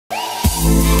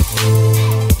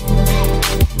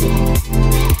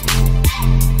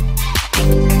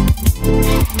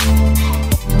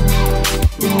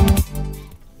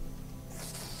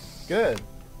Good.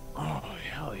 Oh,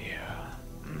 hell yeah.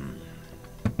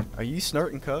 Are you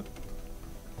snorting coke?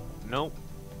 Nope.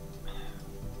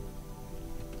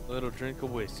 Little drink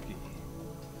of whiskey.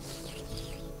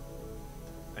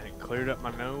 And it cleared up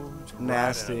my nose.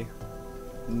 Nasty. Right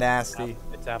Nasty.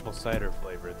 it's apple cider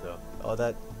flavored though. Oh,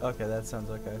 okay, that sounds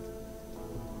okay.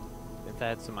 If I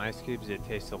had some ice cubes, it'd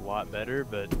taste a lot better,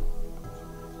 but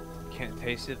can't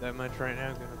taste it that much right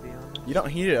now, gonna be honest. You don't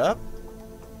heat it up?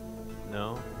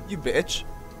 No? You bitch.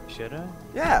 Should I?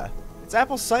 Yeah, it's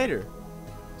apple cider.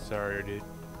 Sorry, dude.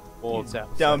 Well, it's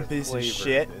apple dumb cider piece of flavored.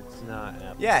 shit. It's not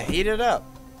apple Yeah, cider. heat it up.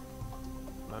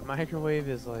 My microwave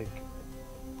is like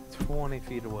 20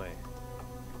 feet away.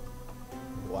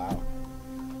 Wow.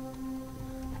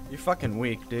 You're fucking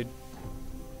weak, dude.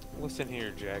 Listen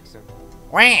here, Jackson.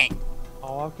 Wang!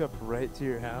 I'll walk up right to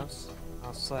your house.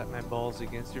 I'll slap my balls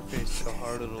against your face so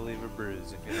hard it'll leave a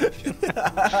bruise if you don't.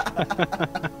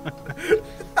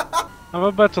 I'm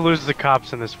about to lose the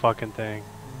cops in this fucking thing.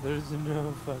 There's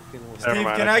no fucking way. Steve,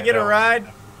 mind, can I I can't get a help. ride?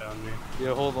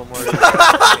 Yeah, hold on, Marty.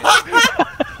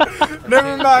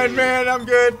 Never mind, man. I'm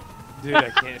good. Dude, I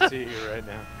can't see you right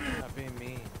now. Not being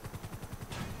mean.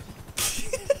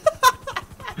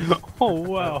 Oh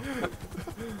wow.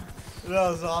 That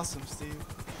was awesome, Steve.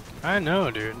 I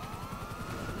know, dude.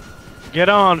 Get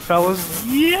on, fellas.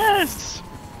 Yes!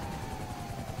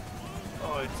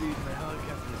 Oh, dude, my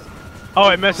helicopter's... Oh,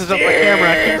 it messes up my camera.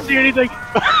 I can't see anything.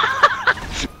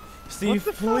 Steve,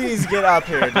 please get up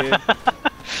here, dude.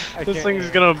 This thing's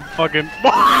gonna fucking.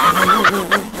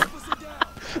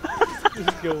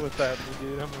 Just go with that,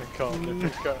 dude. I'm gonna call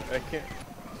it. I can't.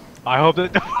 I hope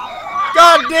that.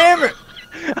 God damn it!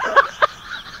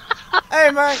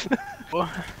 Hey, man.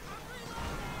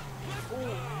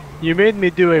 You made me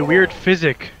do a weird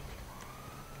physic.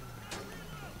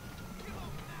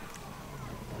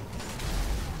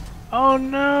 Oh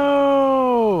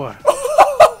no!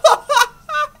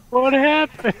 What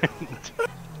happened?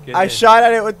 I shot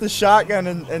at it with the shotgun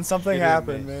and something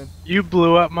happened, man. You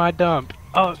blew up my dump.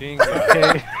 Oh, Jingle.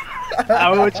 okay.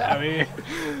 Ouch, I mean.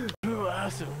 Ooh,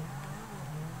 awesome.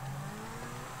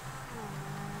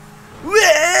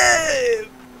 Whoa!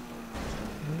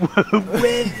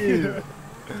 Whoa.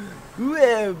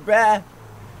 Whoa, bruh.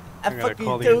 I gotta fucking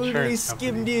call the totally insurance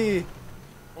skimmed company. you.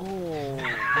 Oh.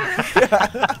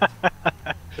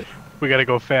 We gotta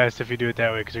go fast if you do it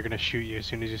that way, because they're gonna shoot you as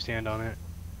soon as you stand on it.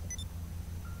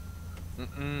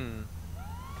 Mm-mm.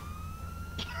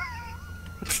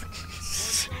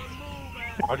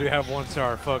 I do have 1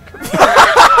 star, fuck.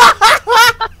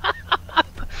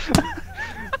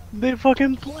 They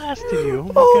fucking blasted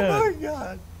you. Oh God. my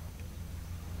god.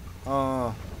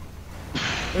 Oh.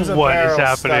 There's a What is barrel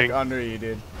happening? stuck under you,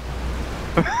 dude.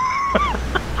 What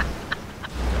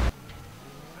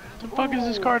the fuck is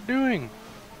this car doing?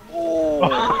 Oh.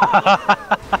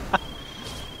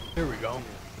 Here we go.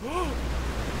 Oh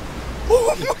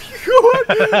my god!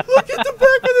 Look at the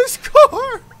back of this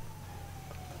car!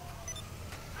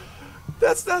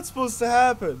 That's not supposed to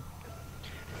happen.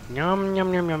 Yum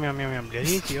yum yum yum yum yum yum.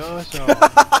 Delicioso.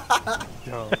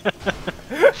 Yo.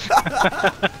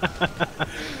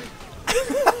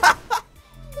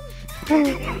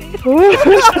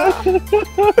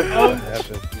 Oh,